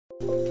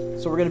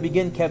So we're going to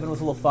begin, Kevin, with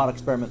a little thought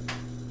experiment.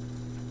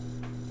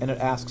 And it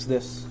asks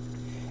this: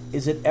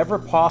 is it ever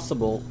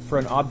possible for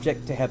an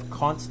object to have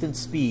constant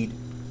speed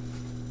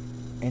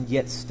and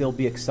yet still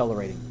be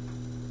accelerating?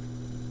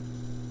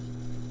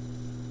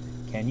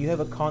 Can you have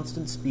a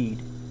constant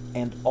speed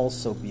and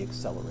also be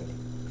accelerating?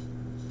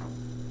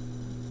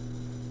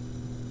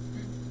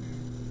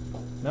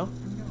 No?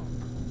 No.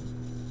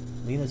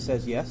 Lena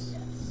says yes.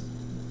 Yes.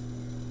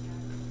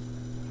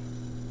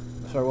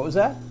 Sorry, what was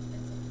that?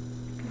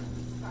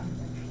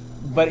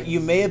 But you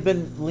may have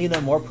been,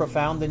 Lena, more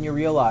profound than you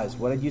realize.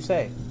 What did you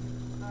say?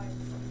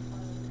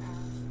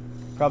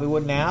 Probably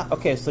wouldn't ask.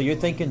 Okay, so you're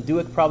thinking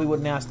Duick probably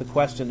wouldn't ask the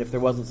question if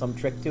there wasn't some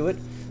trick to it.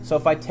 So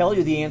if I tell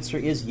you the answer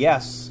is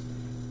yes,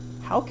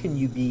 how can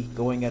you be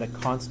going at a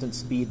constant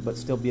speed but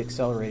still be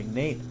accelerating?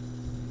 Nate?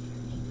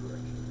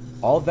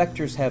 All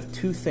vectors have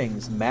two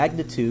things: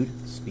 magnitude,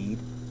 speed,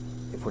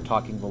 if we're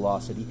talking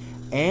velocity,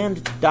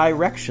 and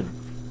direction.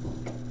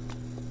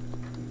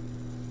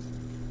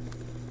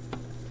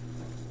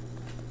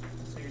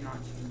 So you're not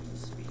changing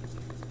speed,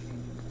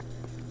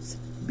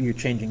 You're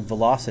changing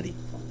velocity,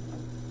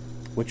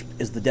 which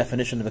is the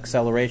definition of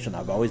acceleration.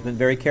 I've always been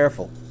very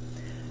careful.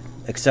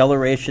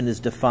 Acceleration is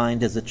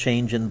defined as a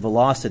change in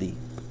velocity,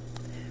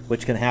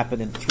 which can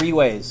happen in three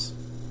ways: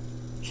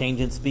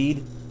 change in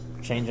speed,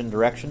 change in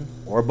direction,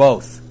 or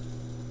both.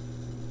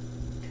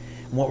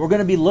 And what we're going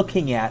to be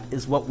looking at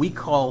is what we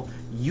call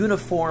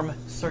uniform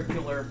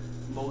circular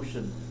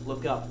motion.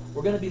 Look up.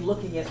 We're going to be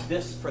looking at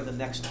this for the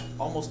next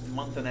almost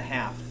month and a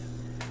half,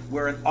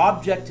 where an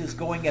object is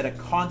going at a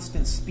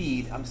constant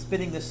speed. I'm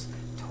spinning this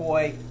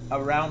toy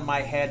around my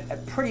head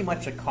at pretty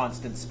much a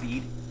constant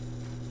speed,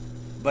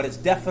 but it's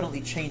definitely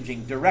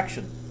changing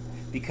direction,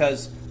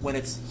 because when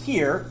it's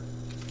here,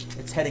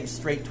 it's heading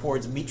straight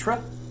towards Mitra.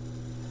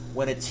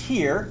 When it's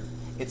here,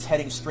 it's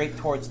heading straight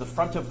towards the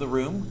front of the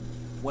room.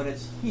 When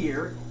it's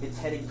here, it's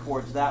heading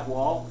towards that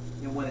wall.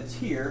 And when it's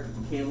here,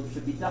 Caleb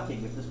should be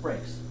ducking if this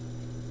breaks.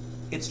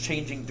 It's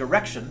changing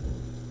direction,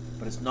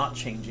 but it's not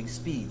changing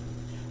speed.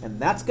 And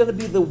that's going to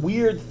be the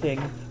weird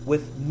thing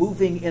with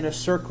moving in a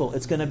circle.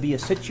 It's going to be a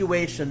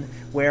situation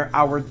where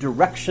our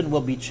direction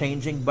will be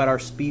changing, but our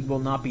speed will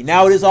not be.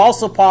 Now, it is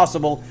also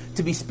possible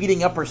to be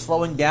speeding up or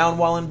slowing down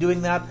while I'm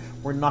doing that.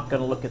 We're not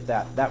going to look at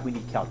that. That we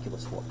need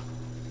calculus for.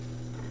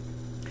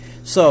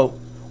 So,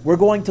 we're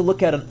going to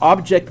look at an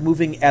object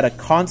moving at a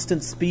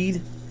constant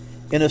speed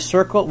in a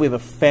circle. We have a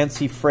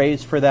fancy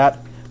phrase for that.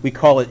 We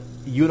call it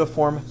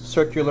uniform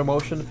circular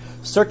motion.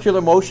 Circular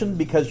motion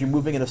because you're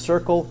moving in a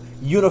circle.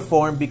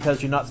 Uniform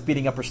because you're not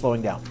speeding up or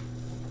slowing down.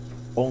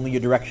 Only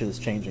your direction is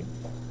changing.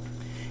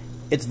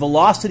 Its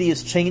velocity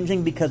is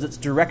changing because its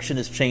direction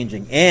is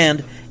changing.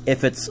 And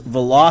if its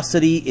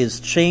velocity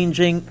is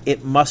changing,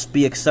 it must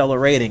be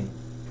accelerating.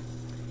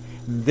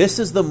 This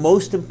is the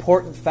most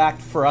important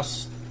fact for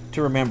us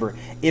to remember.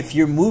 If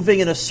you're moving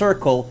in a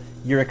circle,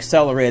 you're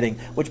accelerating,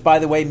 which, by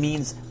the way,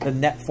 means the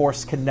net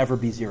force can never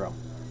be zero.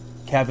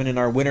 Kevin, in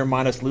our winner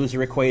minus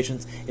loser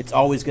equations, it's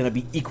always going to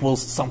be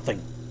equals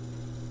something.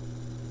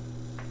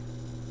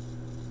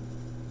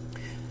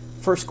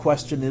 First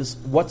question is,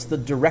 what's the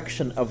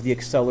direction of the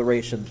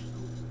acceleration?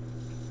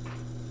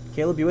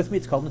 Caleb, you with me?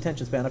 It's called an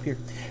attention span up here.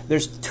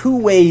 There's two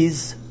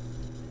ways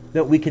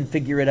that we can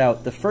figure it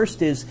out. The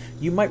first is,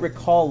 you might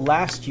recall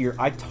last year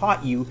I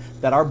taught you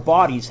that our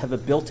bodies have a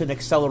built-in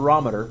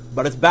accelerometer,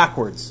 but it's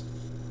backwards.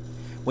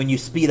 When you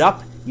speed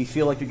up, you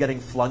feel like you're getting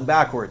flung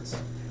backwards.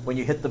 When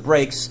you hit the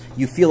brakes,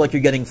 you feel like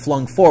you're getting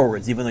flung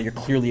forwards, even though you're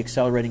clearly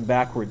accelerating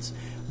backwards.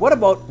 What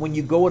about when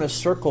you go in a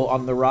circle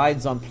on the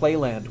rides on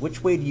Playland?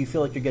 Which way do you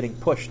feel like you're getting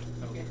pushed?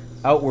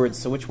 Outwards.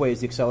 So which way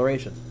is the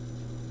acceleration?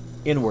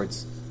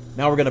 Inwards.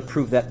 Now we're going to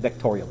prove that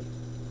vectorially.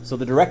 So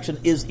the direction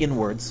is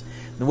inwards.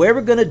 The way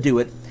we're going to do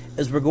it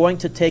is we're going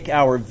to take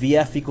our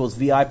VF equals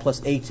VI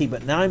plus AT,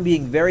 but now I'm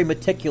being very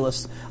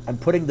meticulous. I'm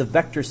putting the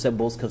vector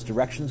symbols because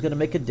direction is going to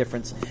make a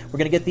difference. We're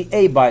going to get the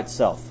A by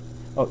itself.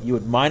 Oh, you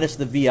would minus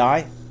the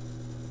VI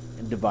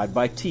and divide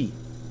by T.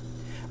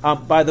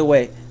 By the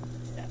way,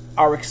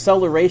 our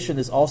acceleration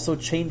is also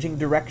changing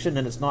direction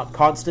and it's not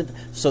constant,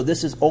 so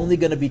this is only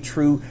going to be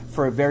true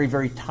for a very,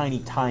 very tiny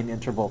time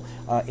interval.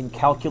 In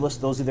calculus,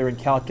 those of you that are in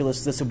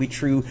calculus, this will be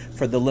true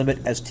for the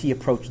limit as t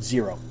approached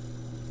 0.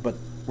 But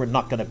we're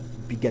not going to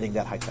be getting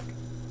that high tech.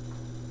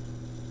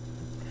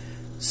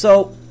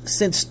 So,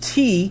 since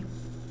t,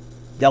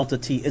 delta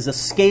t, is a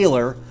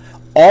scalar,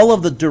 all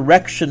of the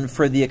direction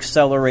for the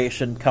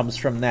acceleration comes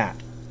from that.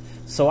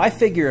 So I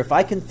figure if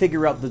I can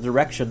figure out the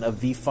direction of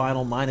v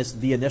final minus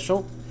v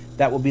initial,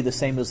 that will be the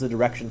same as the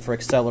direction for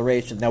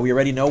acceleration. Now we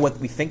already know what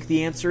we think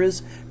the answer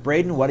is.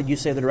 Braden, what did you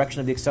say the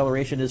direction of the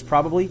acceleration is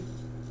probably?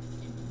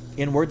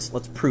 Inwards.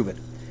 Let's prove it.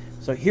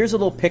 So here's a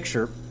little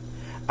picture.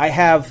 I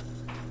have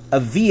a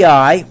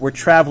VI, we're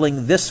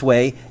traveling this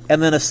way,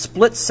 and then a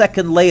split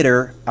second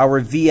later, our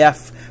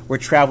VF, we're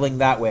traveling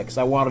that way, because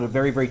I wanted a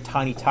very, very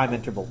tiny time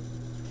interval.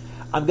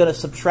 I'm going to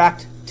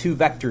subtract two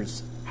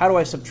vectors. How do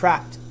I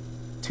subtract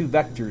two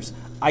vectors?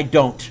 I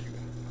don't.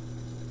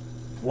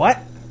 What?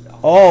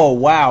 Oh,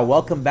 wow.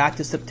 Welcome back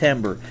to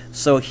September.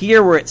 So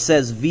here where it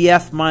says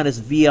VF minus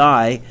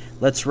VI,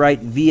 let's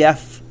write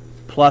VF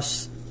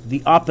plus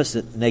the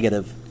opposite,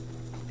 negative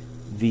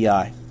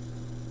VI.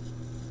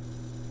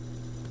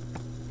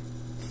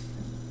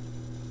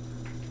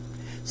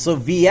 So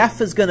VF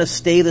is going to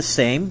stay the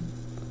same.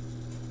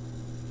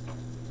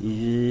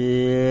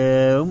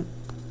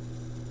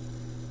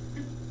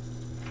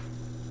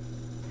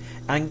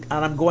 And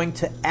I'm going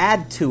to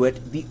add to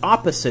it the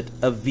opposite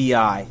of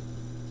VI.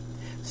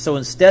 So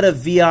instead of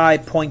VI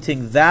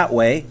pointing that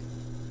way,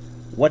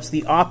 what's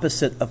the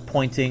opposite of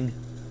pointing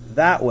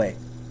that way?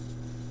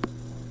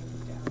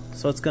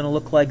 So it's going to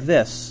look like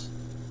this.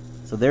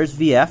 So there's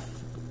VF.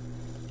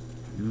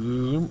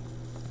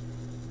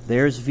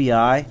 There's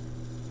VI.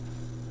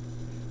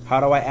 How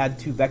do I add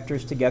two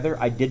vectors together?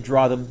 I did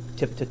draw them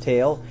tip to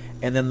tail,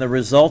 and then the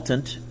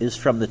resultant is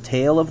from the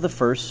tail of the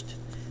first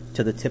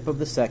to the tip of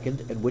the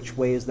second, and which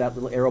way is that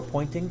little arrow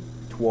pointing?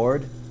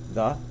 Toward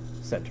the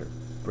center.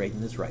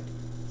 Braden is right.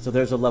 So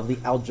there's a lovely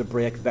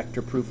algebraic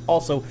vector proof.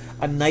 Also,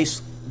 a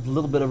nice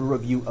little bit of a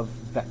review of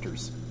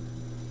vectors.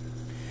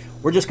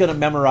 We're just going to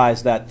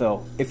memorize that,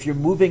 though. If you're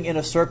moving in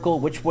a circle,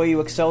 which way are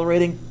you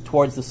accelerating?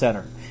 Towards the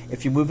center.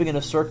 If you're moving in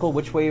a circle,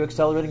 which way are you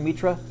accelerating,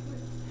 Mitra?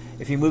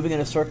 If you're moving in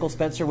a circle,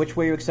 Spencer, which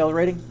way are you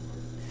accelerating?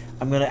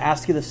 I'm going to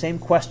ask you the same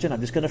question. I'm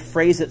just going to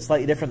phrase it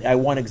slightly differently. I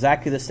want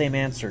exactly the same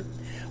answer.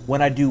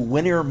 When I do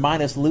winner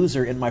minus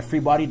loser in my free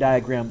body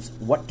diagrams,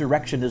 what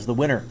direction is the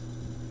winner?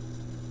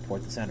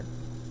 Towards the center.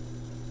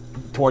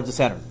 Towards the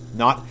center.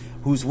 Not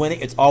who's winning.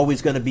 It's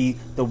always going to be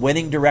the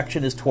winning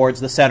direction is towards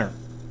the center.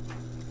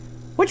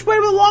 Which way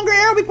will the longer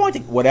arrow be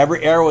pointing? Whatever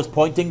arrow is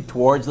pointing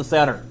towards the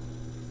center.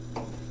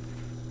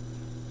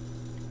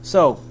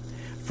 So,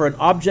 for an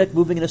object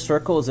moving in a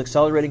circle is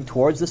accelerating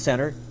towards the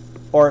center,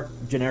 or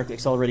generically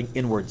accelerating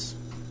inwards.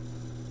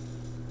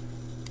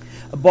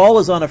 A ball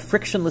is on a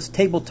frictionless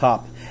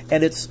tabletop,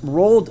 and it's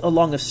rolled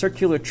along a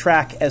circular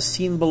track as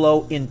seen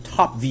below in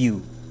top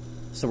view.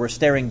 So we're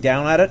staring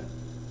down at it.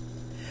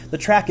 The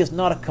track is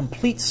not a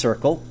complete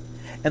circle,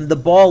 and the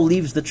ball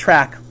leaves the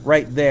track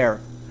right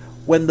there.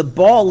 When the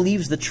ball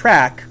leaves the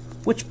track,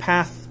 which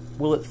path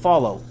will it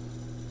follow?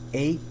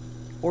 A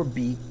or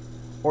B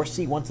or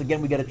C? Once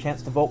again, we get a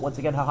chance to vote. Once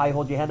again, how high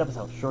hold your hand up is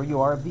how sure you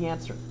are of the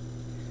answer.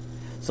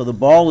 So the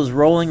ball is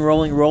rolling,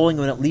 rolling, rolling.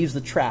 When it leaves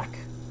the track,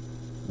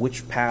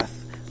 which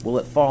path will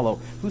it follow?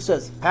 Who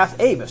says path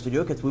A, Mr.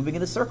 Duke? It's moving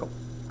in a circle.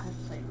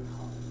 I've played with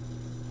home.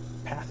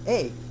 Path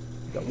A. You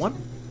got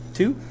 1,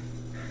 2.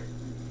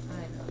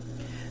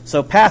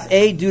 So path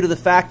A, due to the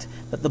fact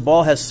that the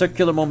ball has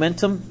circular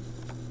momentum.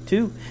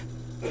 2.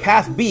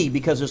 Path B,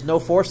 because there's no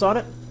force on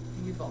it.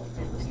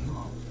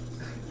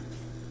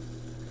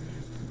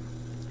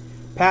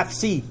 Path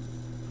C,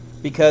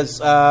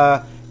 because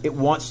it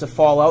wants to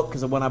fall out,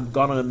 because when I've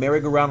gone on a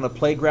merry-go-round on a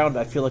playground,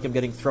 I feel like I'm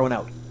getting thrown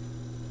out.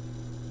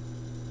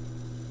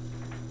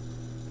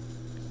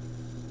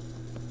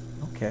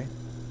 Okay.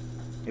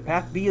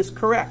 Path B is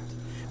correct,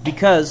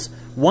 because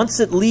once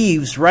it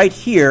leaves right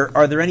here,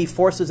 are there any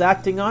forces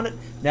acting on it?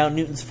 Now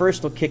Newton's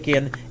first will kick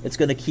in. It's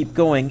going to keep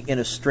going in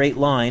a straight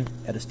line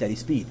at a steady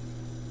speed.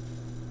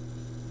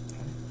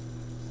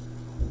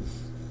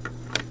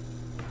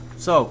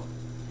 So,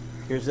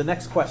 here's the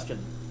next question.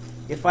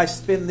 If I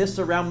spin this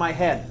around my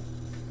head,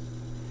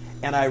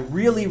 and I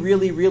really,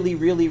 really, really,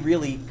 really,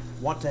 really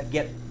want to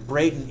get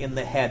Braden in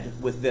the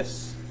head with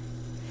this,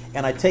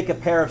 and I take a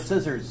pair of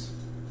scissors,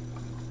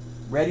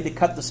 ready to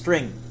cut the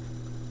string,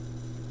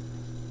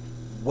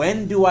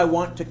 when do I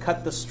want to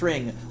cut the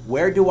string?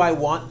 Where do I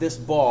want this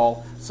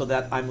ball so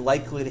that I'm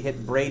likely to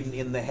hit Braden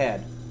in the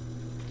head?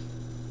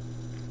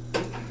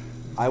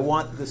 I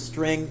want the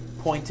string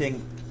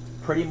pointing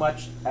pretty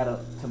much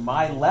to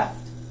my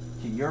left,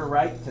 to your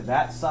right, to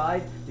that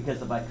side,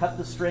 because if I cut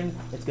the string,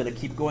 it's going to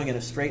keep going in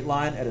a straight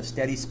line at a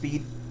steady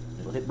speed.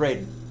 It'll hit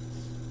Braden.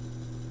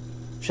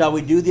 Shall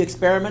we do the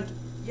experiment?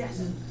 Yes.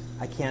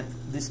 I can't.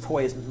 This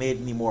toy isn't made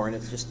anymore, and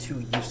it's just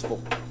too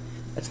useful.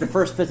 It's the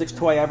first physics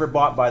toy I ever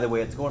bought, by the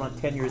way. It's going on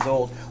 10 years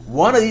old.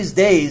 One of these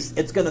days,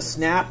 it's going to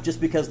snap just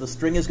because the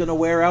string is going to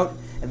wear out,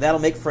 and that'll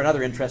make for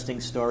another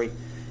interesting story.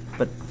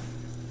 But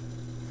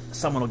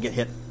someone will get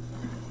hit.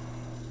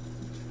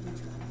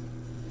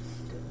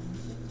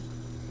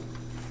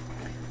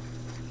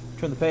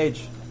 Turn the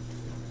page.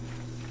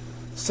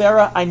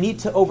 Sarah, I need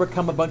to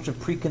overcome a bunch of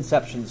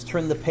preconceptions.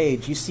 Turn the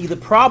page. You see, the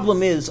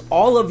problem is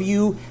all of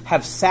you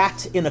have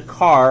sat in a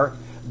car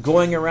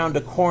going around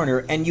a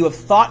corner, and you have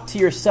thought to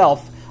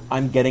yourself,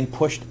 I'm getting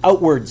pushed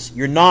outwards.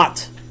 You're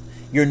not.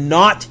 You're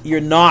not.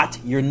 You're not.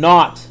 You're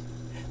not.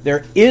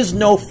 There is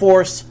no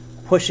force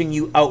pushing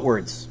you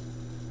outwards.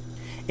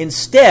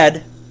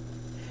 Instead,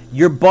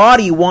 your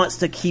body wants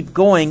to keep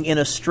going in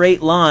a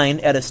straight line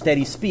at a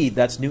steady speed.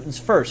 That's Newton's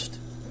first.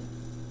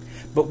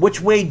 But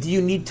which way do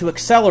you need to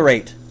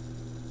accelerate?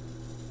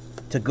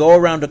 To go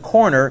around a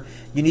corner,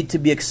 you need to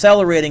be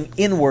accelerating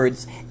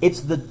inwards.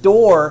 It's the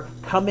door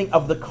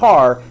of the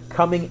car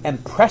coming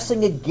and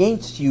pressing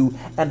against you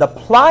and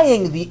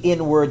applying the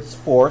inwards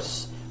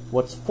force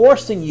what's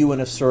forcing you in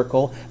a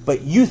circle,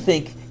 but you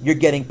think you're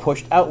getting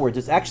pushed outwards.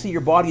 It's actually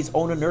your body's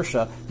own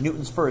inertia,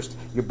 Newton's first.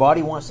 Your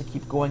body wants to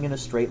keep going in a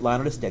straight line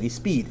at a steady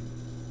speed.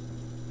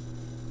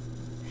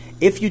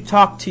 If you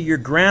talk to your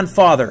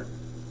grandfather,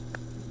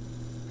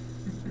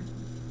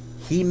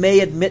 he may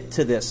admit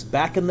to this.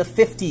 Back in the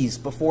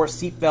 50s, before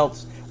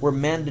seatbelts were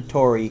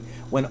mandatory,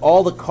 when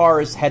all the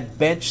cars had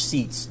bench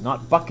seats,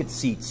 not bucket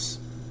seats,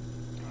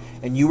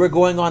 and you were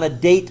going on a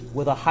date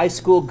with a high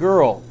school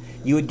girl,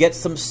 you would get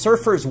some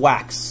surfer's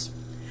wax,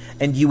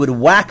 and you would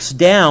wax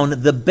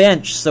down the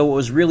bench so it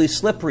was really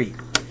slippery.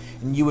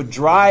 And you would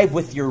drive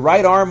with your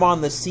right arm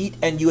on the seat,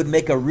 and you would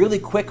make a really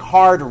quick,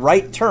 hard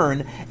right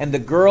turn, and the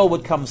girl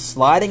would come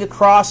sliding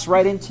across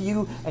right into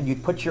you, and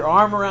you'd put your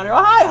arm around her,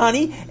 "Oh, hi,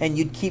 honey," and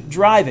you'd keep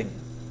driving.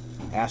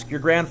 Ask your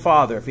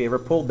grandfather if he ever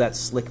pulled that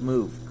slick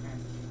move.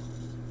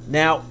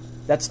 Now,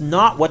 that's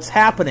not what's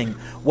happening.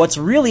 What's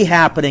really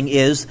happening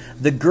is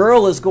the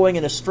girl is going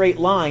in a straight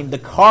line, the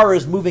car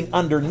is moving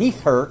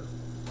underneath her,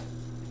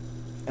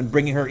 and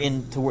bringing her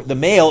in toward, the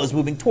male is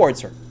moving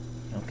towards her.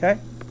 Okay?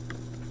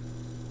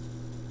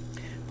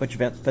 Put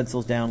your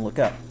pencils down, look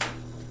up.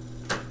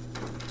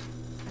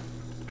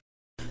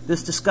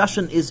 This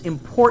discussion is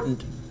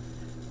important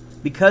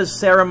because,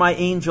 Sarah, my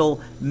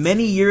angel,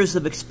 many years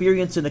of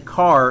experience in a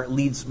car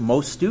leads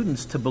most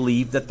students to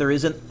believe that there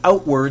is an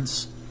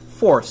outwards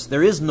force.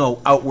 There is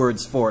no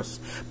outwards force.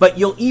 But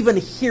you'll even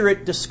hear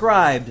it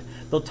described.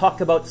 They'll talk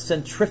about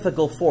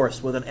centrifugal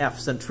force with an F,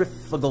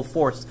 centrifugal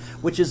force,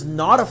 which is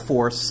not a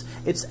force.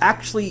 It's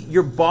actually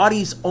your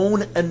body's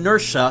own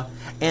inertia,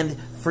 and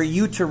for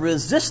you to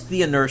resist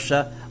the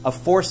inertia, a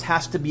force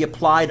has to be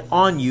applied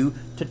on you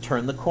to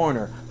turn the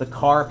corner. The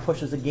car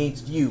pushes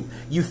against you.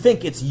 You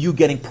think it's you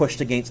getting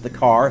pushed against the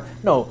car.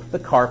 No, the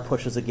car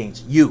pushes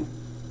against you.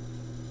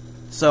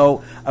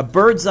 So a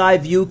bird's eye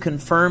view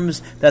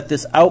confirms that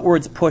this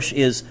outwards push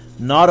is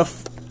not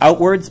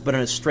outwards, but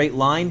in a straight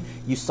line.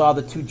 You saw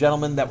the two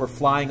gentlemen that were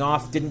flying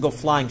off didn't go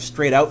flying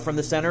straight out from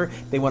the center.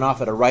 They went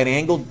off at a right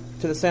angle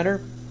to the center.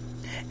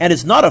 And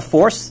it's not a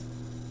force.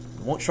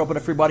 It won't show up in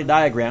a free body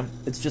diagram.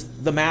 It's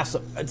just the mass.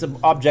 It's an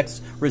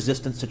object's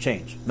resistance to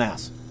change,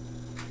 mass.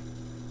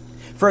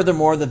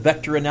 Furthermore, the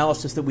vector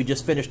analysis that we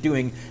just finished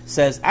doing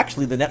says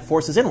actually the net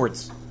force is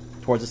inwards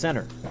towards the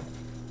center.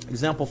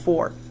 Example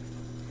 4.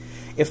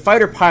 If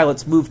fighter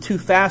pilots move too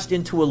fast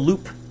into a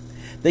loop,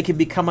 they can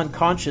become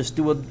unconscious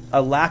due to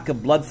a lack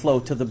of blood flow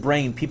to the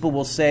brain. People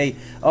will say,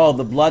 oh,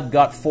 the blood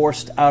got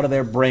forced out of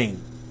their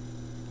brain.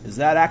 Is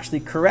that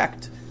actually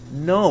correct?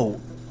 No.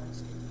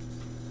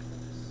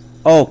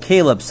 Oh,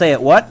 Caleb, say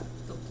it what?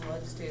 The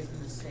blood stays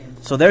in the same.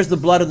 So there's the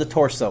blood in the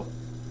torso.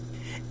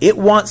 It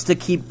wants to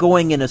keep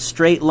going in a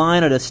straight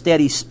line at a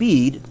steady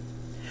speed.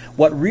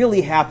 What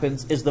really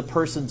happens is the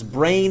person's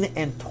brain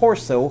and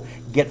torso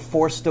get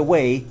forced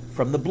away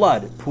from the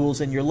blood. It pools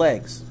in your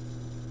legs.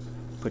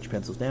 Put your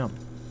pencils down.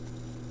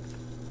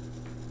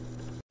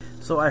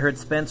 So I heard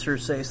Spencer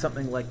say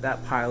something like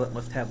that pilot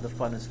must have the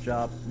funnest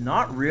job.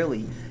 Not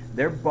really.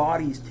 Their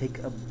bodies take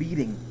a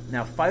beating.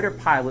 Now, fighter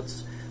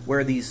pilots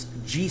wear these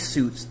G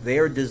suits. They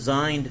are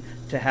designed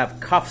to have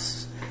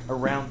cuffs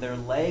around their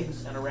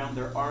legs and around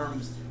their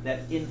arms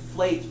that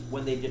inflate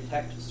when they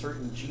detect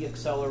certain G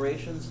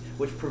accelerations,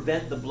 which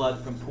prevent the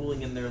blood from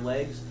pooling in their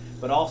legs.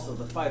 But also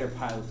the fighter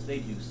pilots, they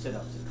do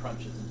sit-ups and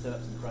crunches and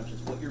sit-ups and crunches.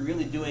 What you're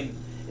really doing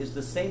is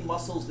the same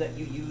muscles that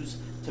you use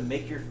to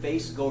make your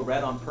face go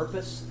red on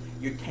purpose.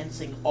 You're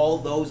tensing all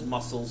those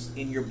muscles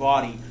in your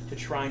body to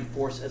try and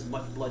force as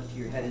much blood to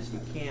your head as you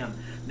can.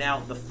 Now,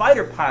 the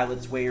fighter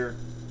pilots wear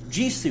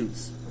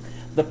G-suits.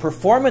 The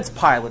performance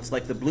pilots,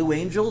 like the Blue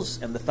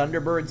Angels and the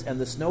Thunderbirds and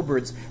the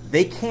Snowbirds,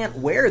 they can't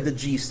wear the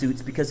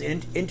G-suits because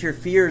it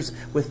interferes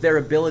with their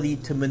ability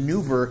to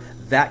maneuver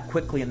that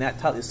quickly and that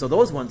tightly. So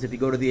those ones, if you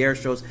go to the air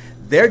shows,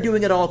 they're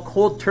doing it all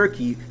cold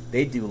turkey.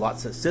 They do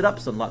lots of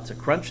sit-ups and lots of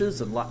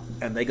crunches,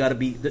 and they got to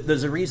be.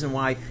 There's a reason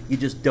why you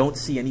just don't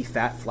see any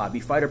fat, flabby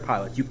fighter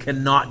pilots. You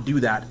cannot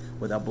do that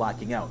without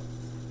blacking out.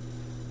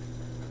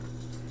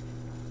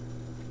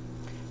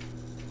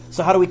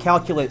 So how do we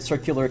calculate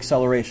circular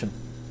acceleration?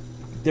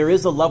 There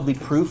is a lovely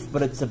proof,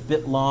 but it's a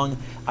bit long.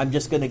 I'm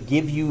just going to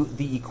give you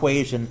the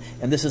equation,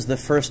 and this is the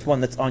first one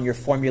that's on your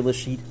formula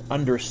sheet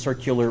under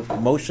circular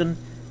motion.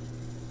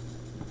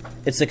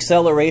 It's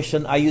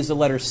acceleration. I use the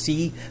letter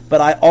C,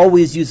 but I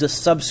always use a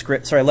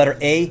subscript, sorry, letter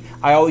A.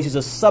 I always use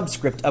a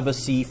subscript of a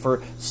C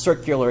for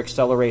circular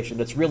acceleration.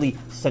 It's really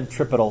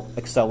centripetal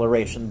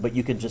acceleration, but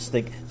you can just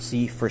think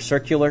C for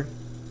circular,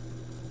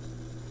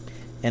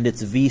 and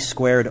it's V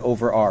squared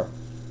over R,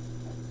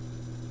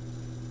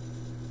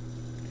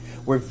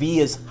 where V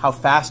is how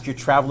fast you're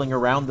traveling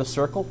around the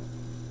circle,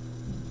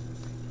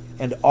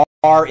 and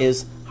R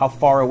is how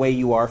far away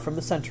you are from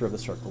the center of the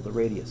circle, the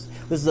radius.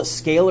 This is a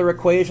scalar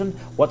equation.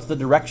 What's the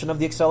direction of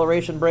the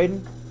acceleration,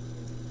 Braden?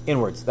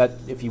 Inwards. That,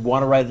 if you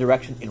want to write a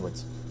direction,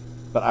 inwards.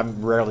 But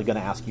I'm rarely going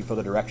to ask you for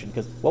the direction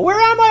because, well, where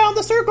am I on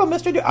the circle,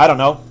 Mr. I don't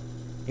know.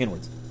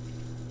 Inwards.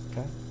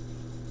 Okay.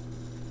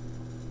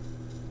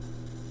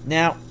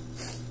 Now,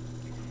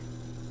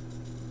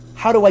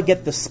 how do I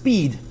get the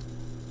speed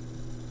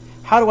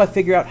how do I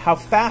figure out how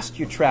fast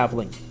you're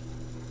traveling?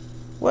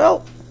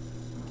 Well,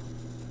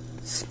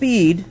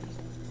 speed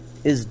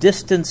is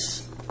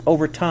distance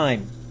over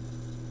time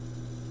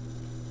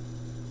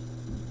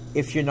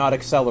if you're not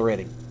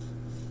accelerating.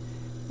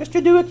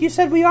 Mr. Dewick, you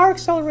said we are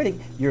accelerating.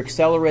 You're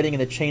accelerating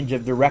in a change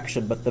of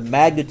direction, but the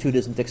magnitude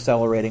isn't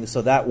accelerating,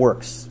 so that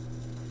works.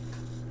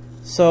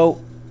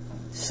 So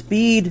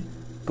speed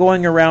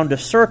going around a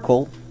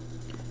circle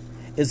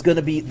is going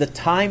to be the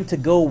time to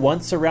go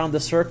once around the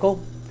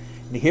circle.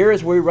 And here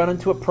is where we run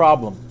into a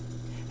problem.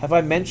 Have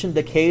I mentioned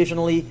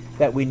occasionally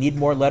that we need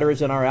more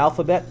letters in our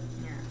alphabet?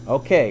 Yeah.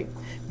 Okay,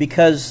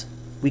 because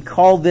we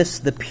call this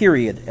the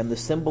period, and the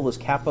symbol is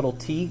capital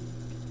T.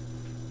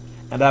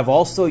 And I've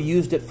also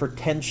used it for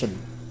tension.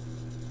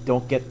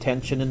 Don't get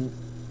tension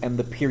and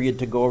the period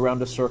to go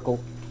around a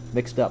circle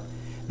mixed up.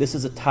 This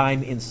is a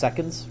time in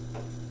seconds.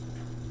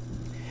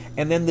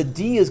 And then the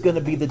D is going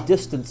to be the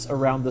distance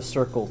around the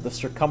circle, the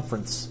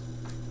circumference.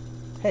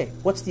 Hey,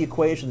 what's the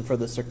equation for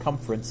the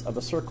circumference of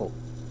a circle?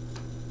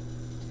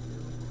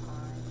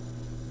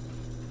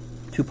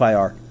 2 pi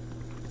r.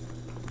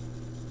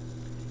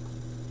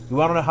 You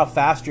want to know how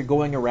fast you're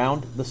going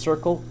around the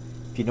circle?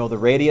 If you know the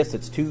radius,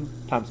 it's 2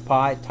 times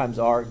pi times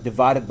r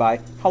divided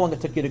by how long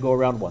it took you to go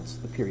around once,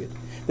 the period.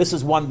 This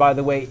is one, by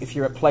the way, if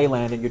you're at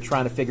Playland and you're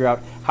trying to figure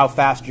out how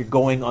fast you're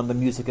going on the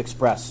Music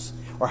Express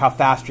or how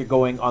fast you're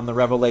going on the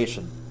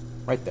Revelation.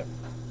 Right there.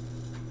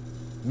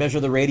 Measure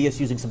the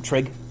radius using some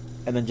trig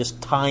and then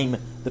just time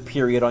the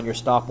period on your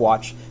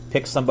stopwatch.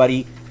 Pick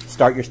somebody,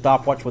 start your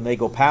stopwatch when they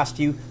go past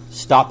you,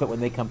 stop it when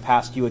they come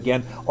past you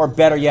again, or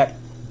better yet,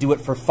 do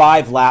it for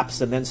 5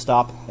 laps and then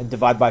stop and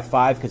divide by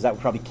 5, because that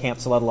would probably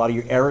cancel out a lot of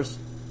your errors.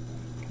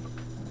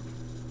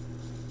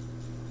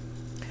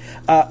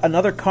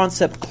 Another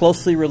concept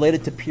closely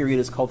related to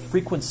period is called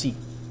frequency.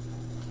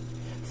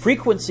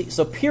 Frequency,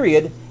 so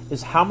period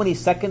is how many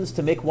seconds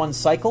to make one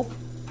cycle.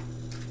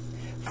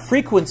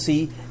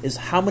 Frequency is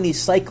how many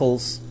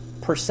cycles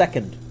per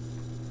second.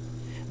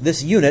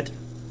 This unit,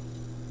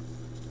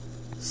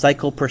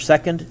 cycle per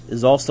second,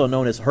 is also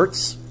known as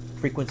hertz.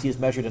 Frequency is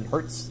measured in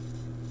hertz.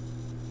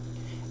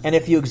 And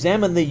if you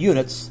examine the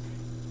units,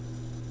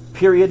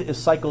 period is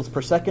cycles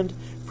per second,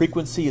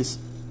 period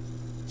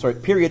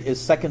is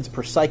seconds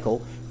per cycle,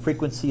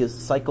 frequency is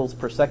cycles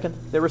per second.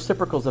 They're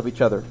reciprocals of each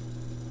other.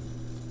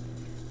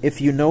 If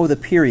you know the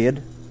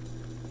period,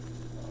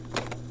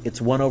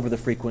 it's 1 over the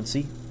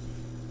frequency,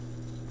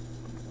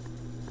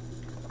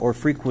 or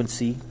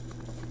frequency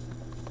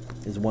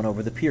is 1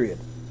 over the period.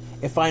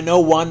 If I know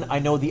one, I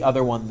know the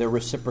other one. They're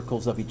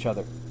reciprocals of each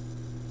other.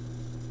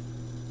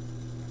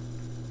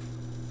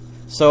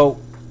 So,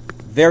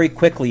 very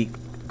quickly,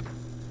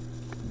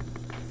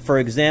 for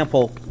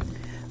example,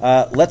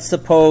 let's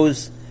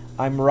suppose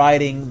I'm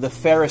riding the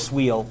Ferris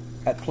wheel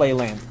at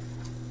Playland.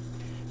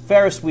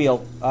 Ferris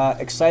wheel,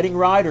 exciting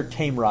ride or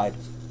tame ride?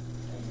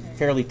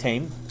 Fairly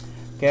tame.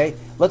 Okay.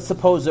 Let's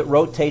suppose it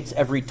rotates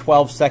every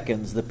 12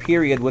 seconds. The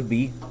period would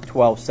be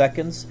 12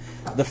 seconds.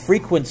 The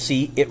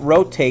frequency, it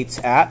rotates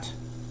at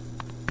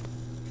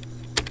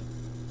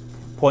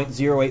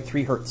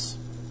 0.083 hertz.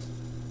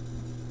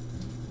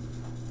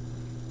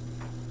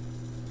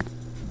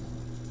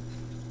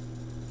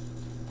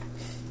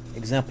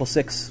 Example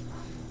 6.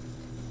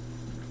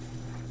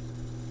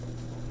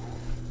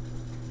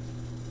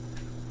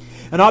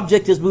 An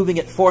object is moving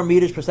at 4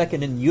 meters per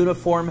second in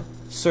uniform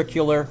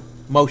circular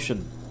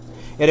motion.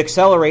 It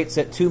accelerates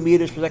at 2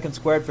 meters per second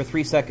squared for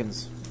 3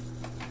 seconds.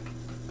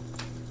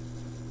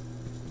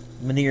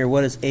 Munir,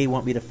 what does A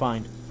want me to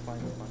find?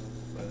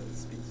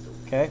 Speed.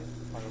 Okay.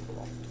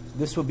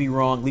 This would be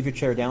wrong. Leave your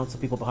chair down so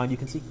people behind you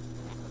can see.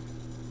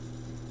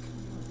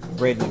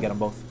 Braden will get them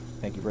both.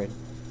 Thank you, Braden.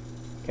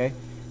 Okay.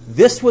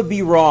 This would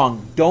be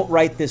wrong. Don't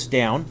write this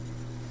down.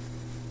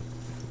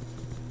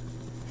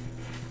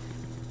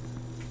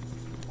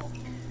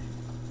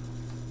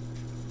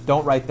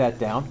 Don't write that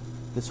down.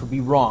 This would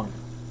be wrong.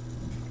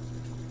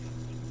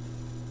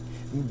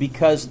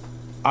 Because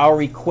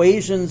our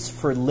equations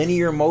for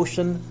linear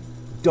motion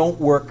don't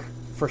work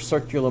for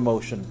circular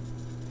motion.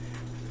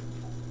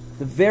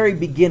 The very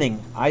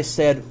beginning, I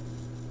said,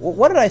 well,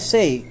 what did I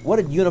say? What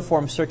did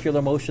uniform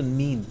circular motion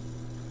mean?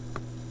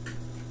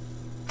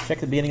 Check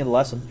the beginning of the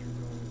lesson.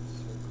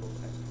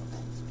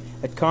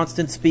 At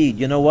constant speed.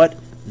 You know what?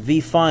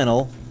 V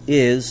final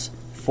is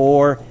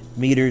 4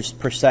 meters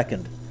per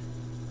second.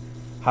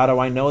 How do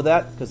I know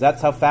that? Because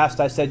that's how fast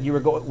I said you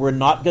were going. We're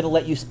not going to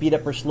let you speed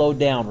up or slow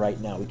down right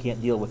now. We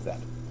can't deal with that.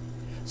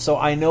 So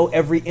I know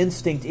every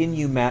instinct in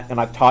you, Matt,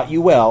 and I've taught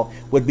you well,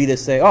 would be to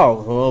say,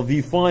 oh, well,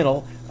 V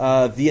final,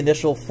 V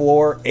initial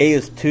 4, A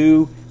is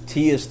 2,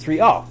 T is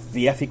 3. Oh,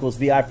 VF equals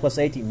VI plus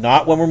AT.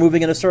 Not when we're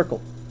moving in a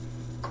circle.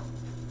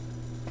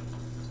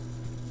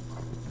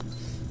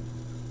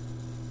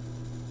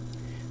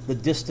 The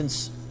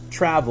distance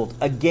traveled.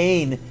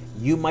 Again,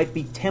 you might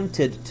be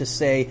tempted to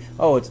say,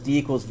 oh, it's D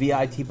equals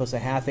VIT plus a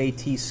half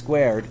AT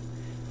squared.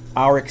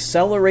 Our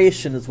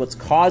acceleration is what's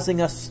causing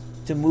us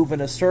to move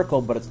in a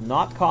circle, but it's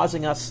not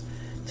causing us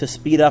to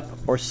speed up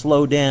or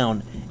slow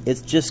down.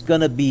 It's just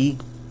going to be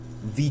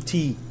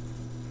vt.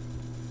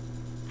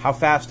 How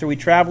fast are we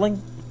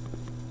traveling?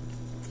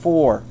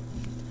 4.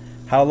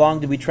 How long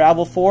did we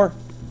travel for?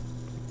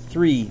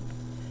 3.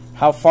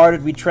 How far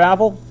did we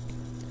travel?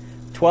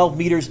 12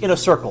 meters in a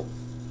circle.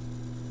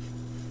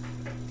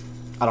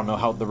 I don't know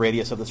how the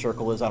radius of the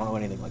circle is. I don't know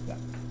anything like that.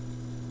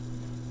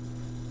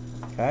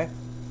 Okay?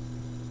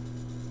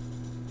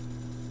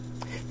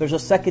 There's a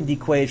second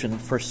equation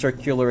for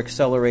circular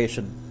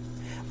acceleration.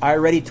 I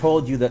already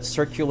told you that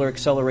circular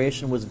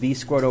acceleration was v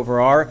squared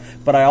over r,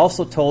 but I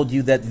also told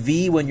you that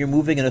v, when you're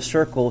moving in a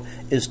circle,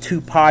 is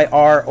 2 pi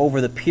r over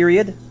the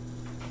period.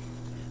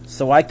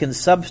 So I can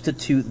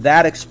substitute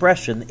that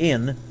expression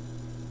in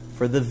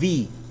for the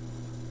v.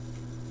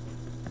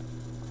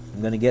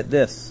 I'm going to get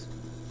this.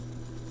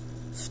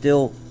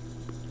 Still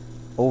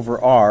over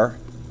r,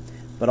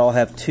 but I'll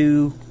have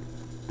 2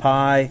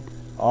 pi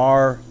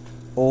r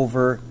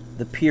over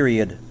the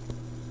period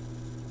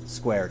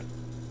squared.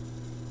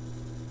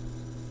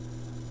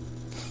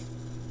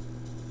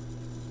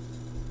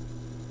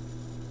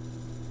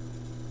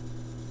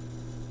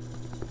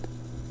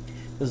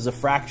 This is a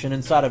fraction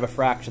inside of a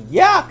fraction.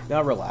 Yuck!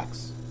 Now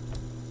relax.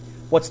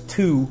 What's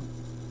 2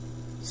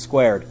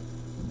 squared?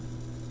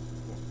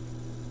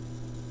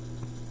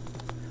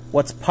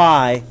 What's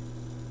pi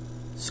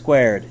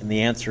squared? And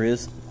the answer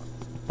is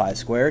pi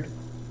squared.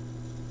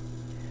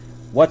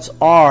 What's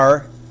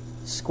r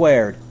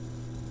squared?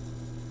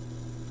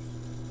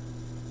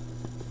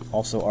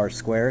 Also r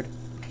squared.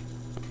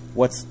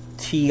 What's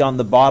t on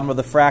the bottom of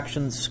the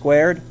fraction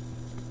squared?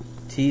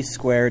 T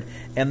squared.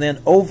 And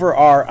then over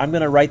r, I'm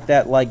going to write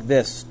that like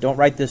this. Don't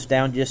write this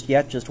down just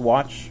yet, just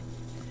watch.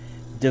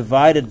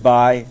 Divided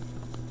by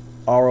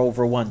r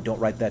over 1. Don't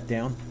write that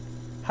down.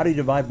 How do you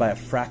divide by a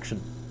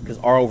fraction? Because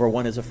r over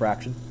 1 is a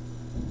fraction.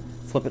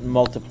 Flip it and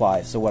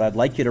multiply. So what I'd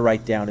like you to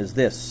write down is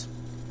this.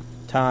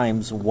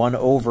 Times 1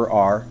 over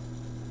r.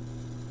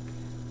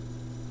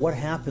 What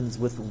happens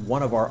with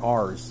one of our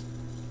r's?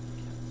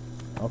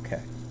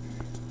 Okay.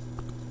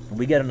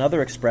 We get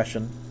another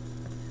expression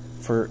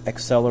for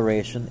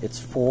acceleration. It's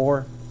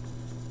 4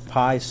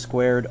 pi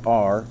squared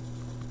r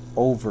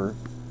over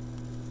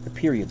the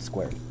period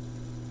squared.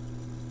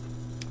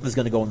 This is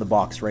going to go in the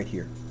box right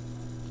here.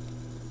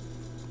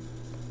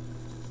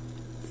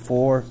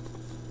 4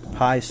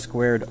 pi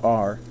squared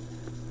r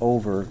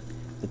over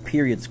the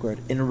period squared.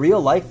 In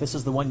real life, this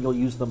is the one you'll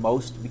use the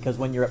most, because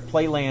when you're at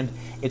Playland,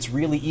 it's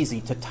really easy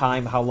to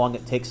time how long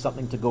it takes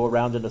something to go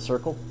around in a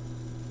circle.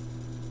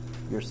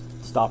 Your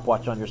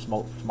stopwatch on your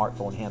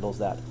smartphone handles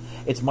that.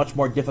 It's much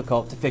more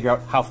difficult to figure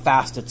out how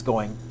fast it's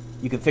going.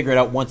 You can figure it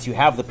out once you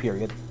have the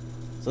period.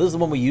 So this is the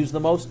one we use the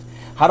most.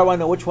 How do I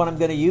know which one I'm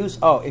going to use?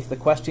 Oh, if the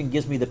question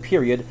gives me the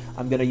period,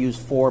 I'm going to use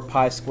 4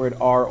 pi squared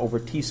r over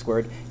t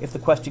squared. If the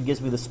question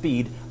gives me the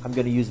speed, I'm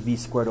going to use v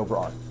squared over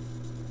r.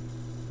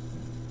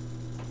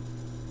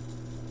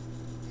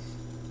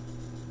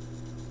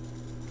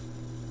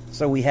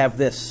 So we have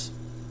this.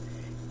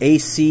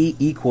 AC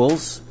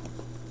equals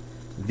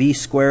v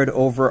squared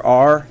over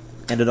r,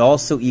 and it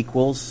also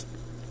equals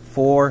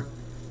 4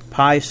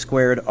 pi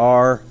squared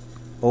r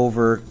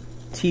over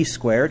t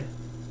squared,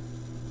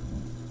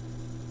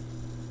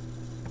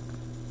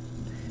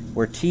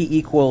 where t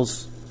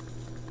equals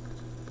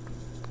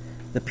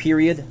the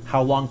period,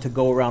 how long to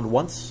go around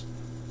once,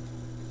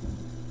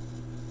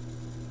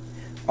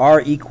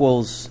 r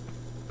equals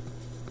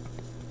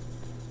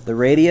the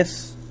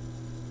radius,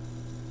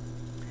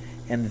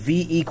 and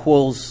v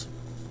equals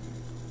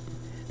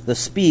the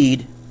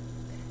speed,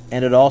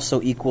 and it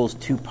also equals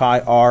 2 pi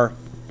r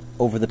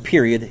over the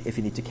period if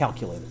you need to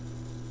calculate it.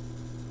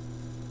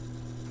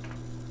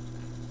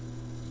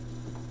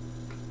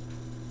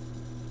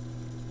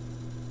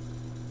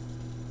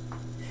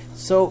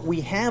 So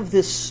we have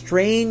this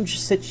strange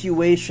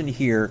situation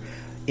here.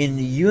 In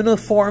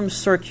uniform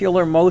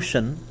circular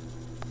motion,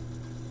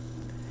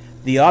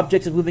 the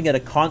object is moving at a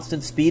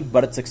constant speed,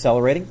 but it's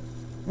accelerating.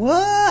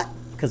 What?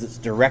 Because its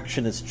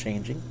direction is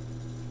changing.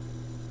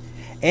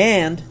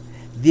 And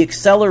the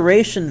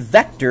acceleration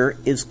vector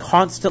is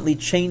constantly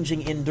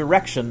changing in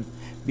direction,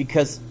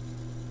 because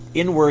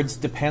inwards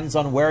depends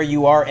on where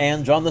you are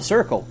and on the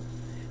circle.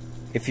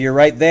 If you're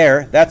right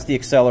there, that's the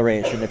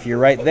acceleration. If you're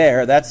right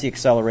there, that's the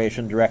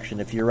acceleration direction.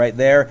 If you're right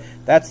there,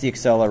 that's the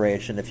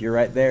acceleration. If you're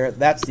right there,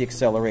 that's the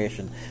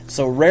acceleration.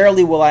 So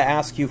rarely will I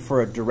ask you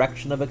for a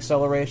direction of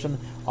acceleration.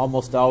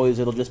 Almost always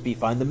it'll just be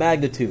find the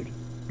magnitude.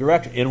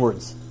 Direction,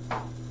 inwards.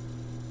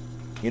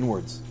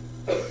 Inwards.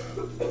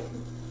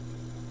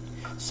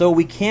 So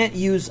we can't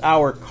use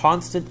our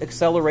constant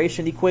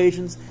acceleration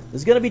equations.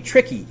 This is going to be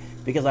tricky,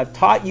 because I've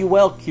taught you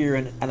well,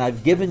 Kieran, and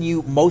I've given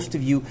you, most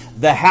of you,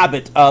 the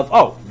habit of,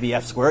 oh,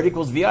 Vf squared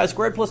equals Vi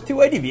squared plus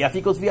 2AD. Vf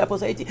equals Vi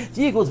plus AT.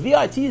 T equals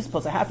VIT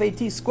plus a half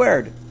AT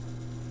squared.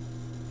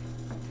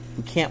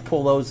 We can't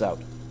pull those out.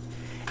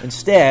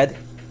 Instead,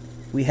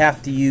 we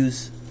have to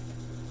use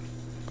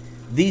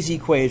these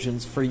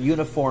equations for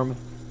uniform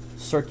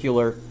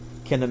circular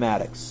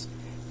kinematics.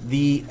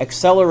 The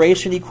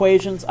acceleration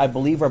equations, I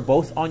believe, are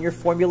both on your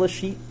formula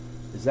sheet.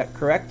 Is that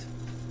correct?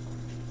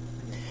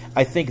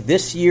 I think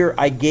this year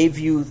I gave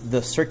you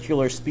the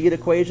circular speed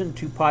equation,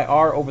 2 pi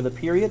r over the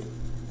period.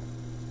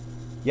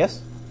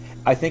 Yes?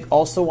 I think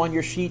also on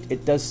your sheet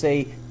it does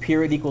say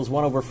period equals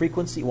 1 over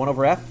frequency, 1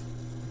 over f.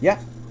 Yeah?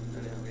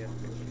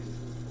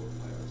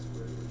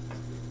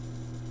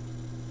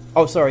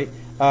 Oh, sorry.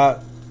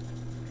 Are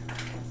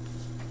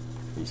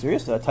you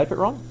serious? Did I type it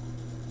wrong?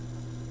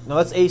 No,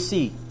 that's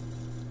AC.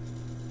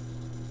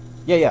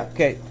 Yeah,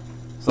 okay.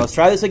 So let's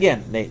try this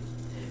again, Nate.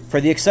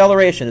 For the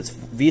acceleration, it's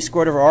v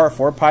squared over r,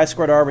 4 pi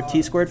squared r over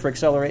t squared for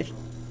acceleration.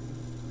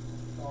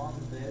 On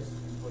this,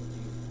 you put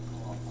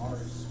the r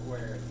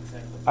squared.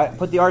 I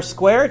put the r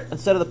squared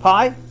instead of the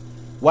pi?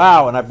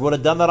 Wow, and I would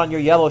have done that on your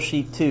yellow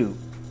sheet too.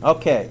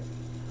 Okay.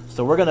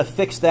 So we're going to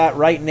fix that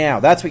right now.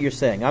 That's what you're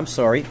saying. I'm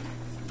sorry.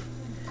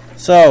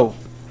 So,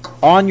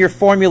 on your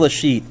formula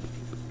sheet,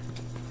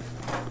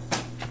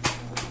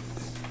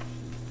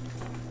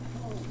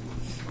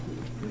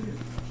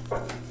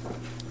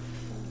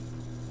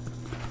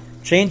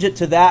 change it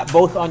to that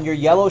both on your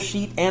yellow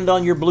sheet and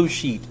on your blue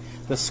sheet.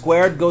 The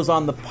squared goes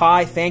on the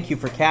pi, thank you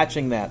for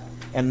catching that,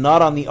 and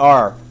not on the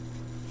r.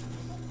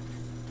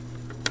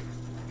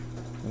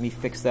 Let me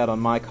fix that on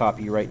my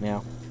copy right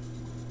now.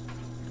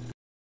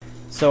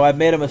 So I've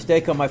made a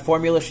mistake on my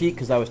formula sheet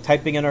because I was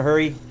typing in a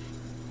hurry.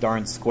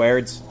 Darn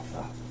squareds.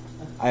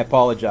 I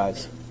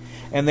apologize.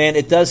 And then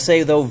it does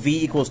say, though,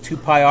 v equals 2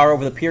 pi r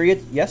over the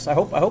period. Yes, I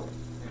hope.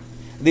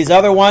 These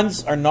other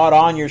ones are not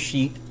on your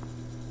sheet,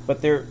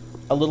 but they're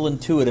a little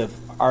intuitive.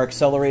 Our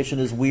acceleration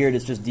is weird.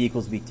 It's just d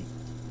equals vt.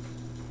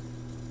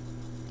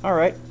 All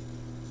right.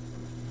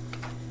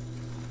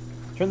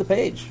 Turn the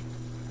page.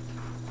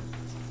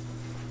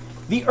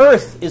 The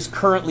Earth is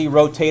currently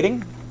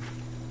rotating.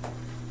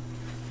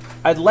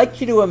 I'd like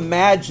you to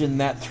imagine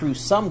that through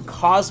some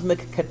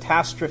cosmic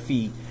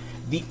catastrophe,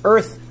 the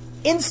Earth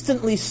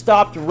instantly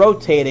stopped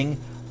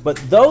rotating, but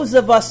those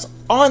of us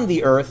on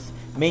the Earth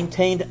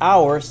maintained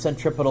our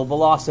centripetal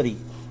velocity.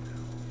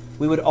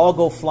 We would all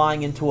go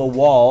flying into a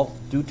wall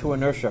due to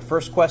inertia.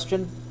 First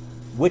question,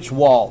 which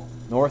wall?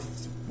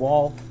 North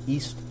wall,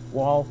 east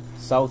wall,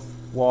 south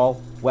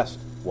wall, west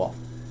wall?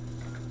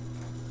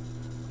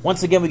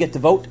 Once again, we get to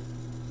vote.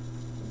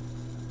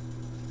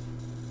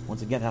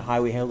 Once again, how high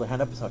we held the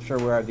hand up is not sure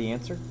we have the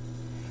answer.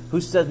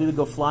 Who says we would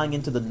go flying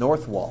into the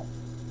north wall?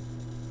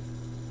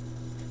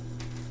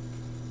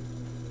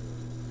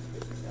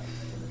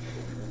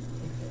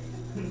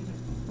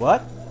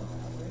 What?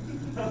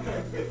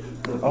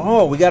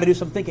 Oh, we got to do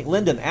some thinking.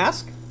 Lyndon,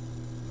 ask.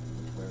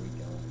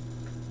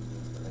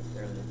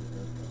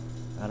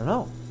 I don't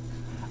know.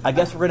 I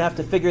guess we're going to have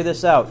to figure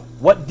this out.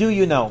 What do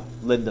you know,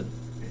 Lyndon?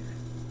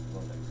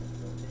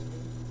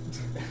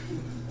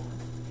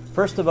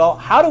 First of all,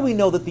 how do we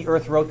know that the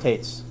Earth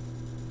rotates?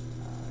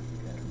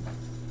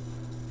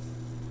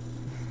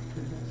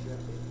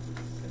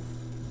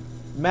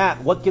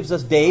 Matt, what gives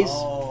us days?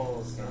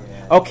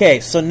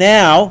 Okay, so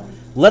now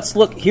let's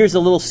look. Here's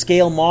a little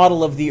scale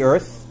model of the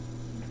Earth.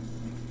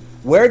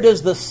 Where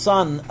does the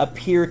sun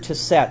appear to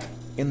set?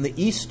 In the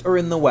east or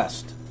in the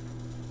west?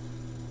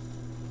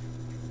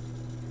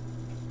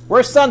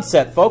 Where's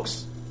sunset,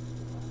 folks?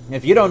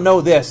 If you don't know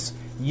this,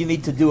 you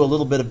need to do a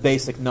little bit of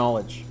basic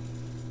knowledge.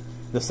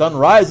 The sun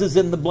rises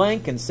in the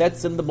blank and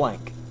sets in the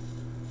blank.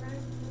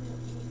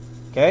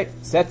 Okay,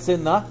 sets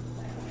in the,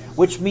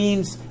 which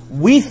means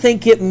we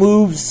think it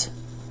moves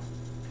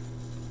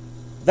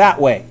that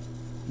way.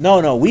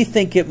 No, we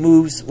think it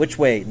moves which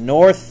way?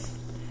 North,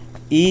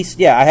 east.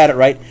 Yeah, I had it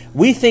right.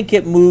 We think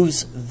it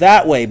moves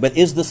that way, but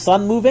is the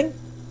sun moving?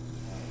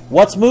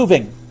 What's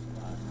moving?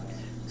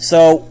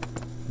 So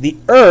the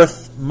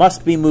Earth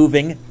must be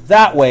moving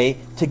that way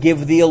to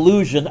give the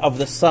illusion of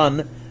the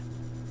sun.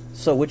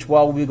 So which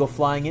wall will we go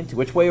flying into?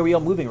 Which way are we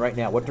all moving right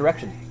now? What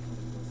direction?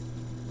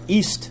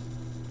 East.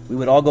 We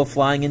would all go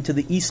flying into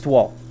the east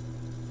wall.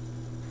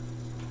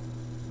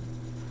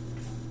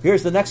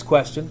 Here's the next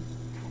question.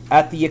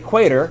 At the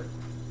equator,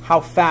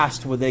 how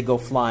fast would they go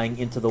flying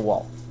into the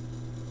wall?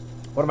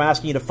 What am I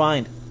asking you to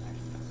find?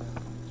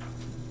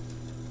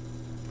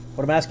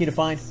 What am I asking you to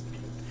find?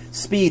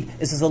 Speed.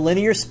 Is this a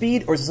linear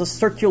speed or is this a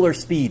circular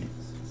speed?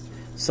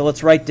 So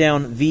let's write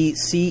down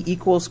VC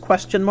equals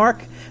question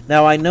mark.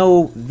 Now I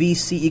know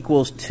VC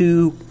equals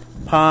 2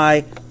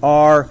 pi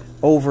r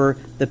over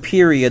the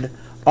period.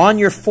 On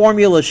your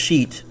formula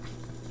sheet,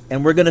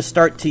 and we're going to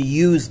start to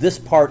use this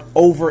part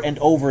over and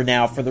over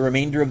now for the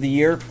remainder of the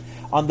year.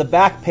 On the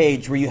back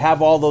page where you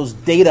have all those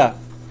data,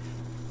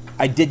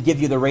 I did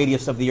give you the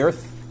radius of the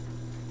Earth.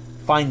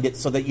 Find it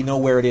so that you know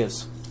where it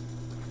is.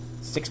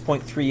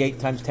 6.38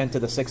 times 10 to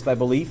the 6th, I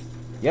believe.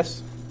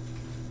 Yes?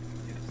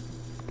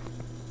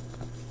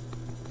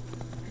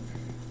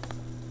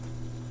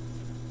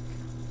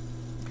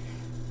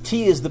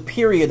 T is the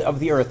period of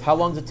the Earth. How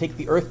long does it take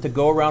the Earth to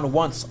go around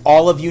once?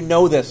 All of you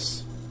know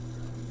this.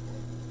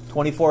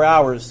 24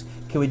 hours.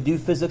 Can we do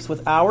physics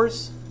with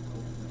hours?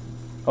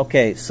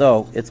 Okay,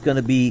 so it's going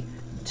to be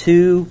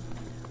 2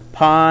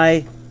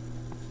 pi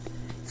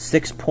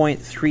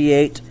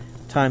 6.38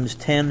 times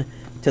 10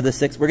 to the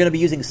 6. We're going to be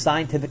using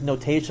scientific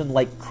notation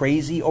like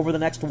crazy over the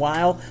next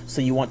while,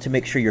 so you want to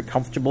make sure you're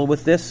comfortable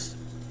with this.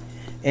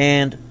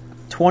 And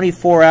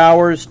 24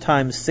 hours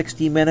times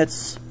 60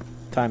 minutes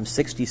times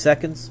 60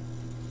 seconds.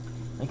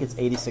 I think it's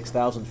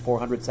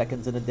 86,400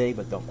 seconds in a day,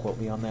 but don't quote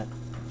me on that.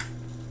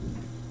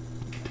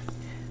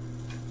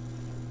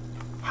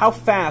 How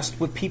fast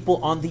would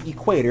people on the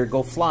equator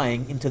go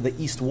flying into the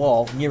east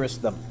wall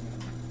nearest them?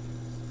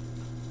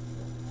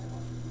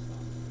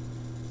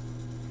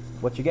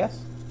 What's your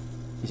guess?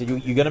 You said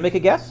you're going to make a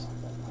guess?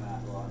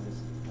 Well, I'm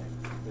just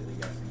like really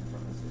guessing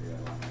from this video.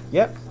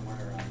 Yep. Somewhere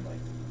around like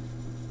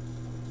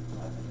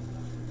 11.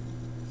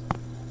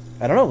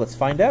 I don't know. Let's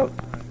find out.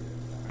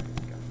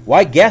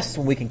 Why guess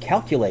when we can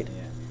calculate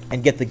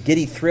and get the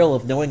giddy thrill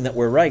of knowing that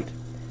we're right?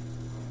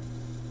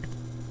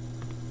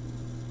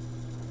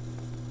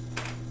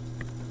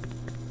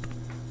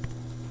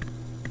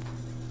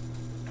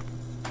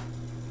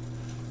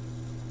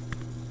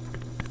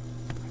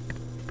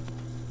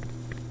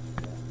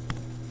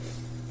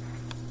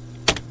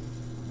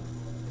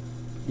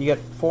 You get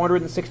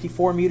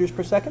 464 meters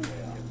per second?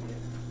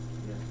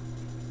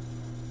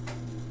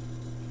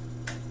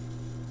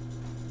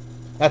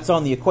 That's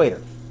on the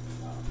equator.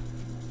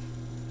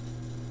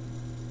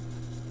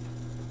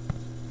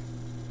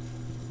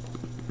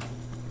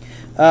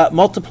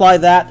 Multiply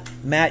that,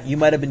 Matt, you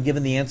might have been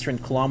given the answer in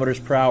kilometers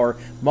per hour.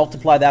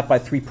 Multiply that by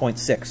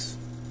 3.6.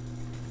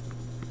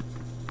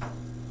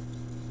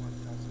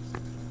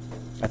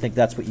 I think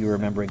that's what you were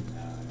remembering.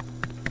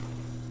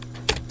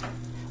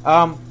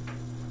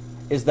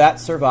 Is that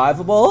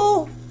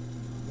survivable?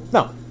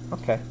 No.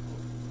 Okay.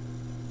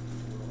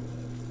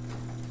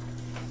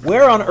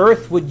 Where on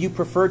Earth would you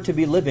prefer to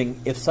be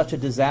living if such a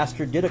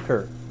disaster did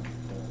occur?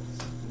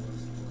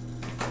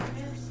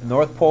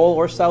 North Pole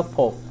or South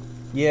Pole?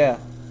 Yeah.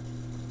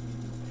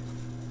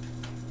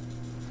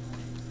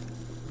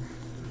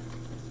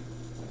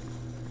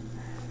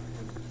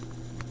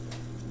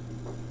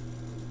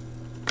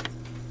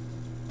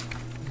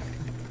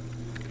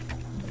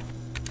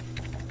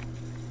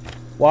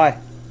 Why?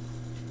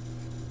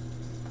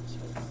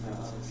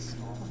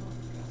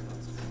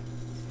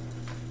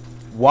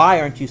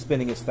 Why aren't you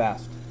spinning as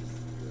fast?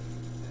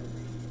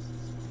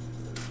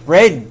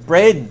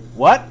 Braden,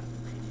 what?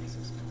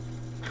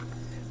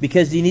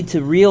 Because you need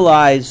to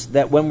realize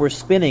that when we're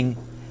spinning,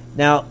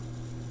 now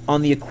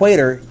on the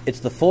equator, it's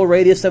the full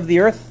radius of the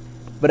Earth,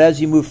 but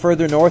as you move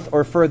further north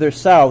or further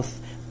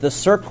south, the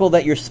circle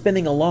that you're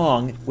spinning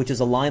along, which is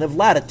a line of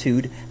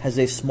latitude, has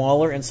a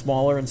smaller and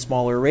smaller and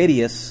smaller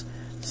radius.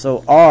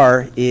 So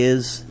R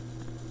is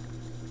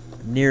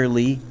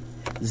nearly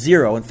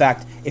 0. In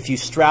fact, if you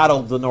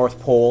straddled the North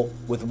Pole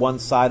with one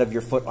side of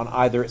your foot on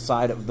either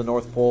side of the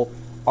North Pole,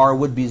 R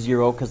would be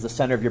 0 because the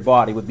center of your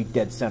body would be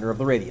dead center of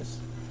the radius.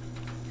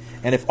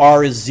 And if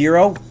R is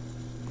 0,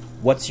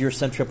 what's your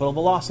centripetal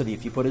velocity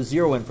if you put a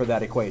 0 in for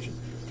that equation?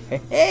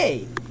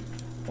 Hey!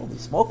 Holy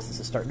smokes, this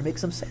is starting to make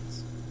some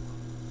sense.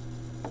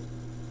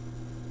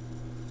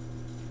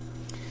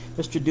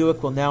 Mr.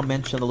 Dewick will now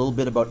mention a little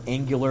bit about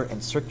angular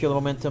and circular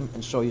momentum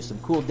and show you some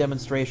cool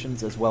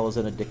demonstrations as well as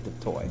an addictive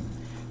toy.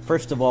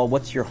 First of all,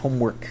 what's your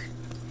homework?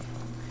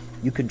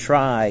 You can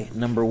try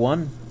number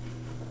 1.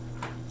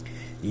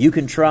 You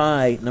can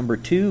try number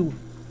 2,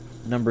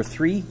 number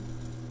 3.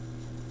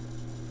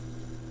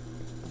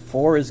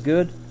 4 is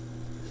good.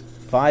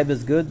 5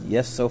 is good.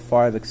 Yes, so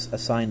far I've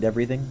assigned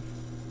everything.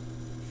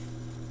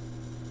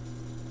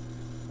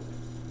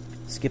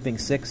 Skipping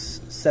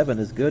 6, 7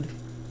 is good.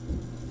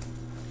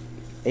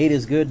 8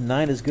 is good.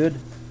 9 is good.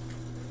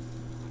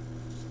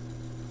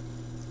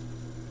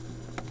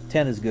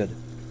 10 is good.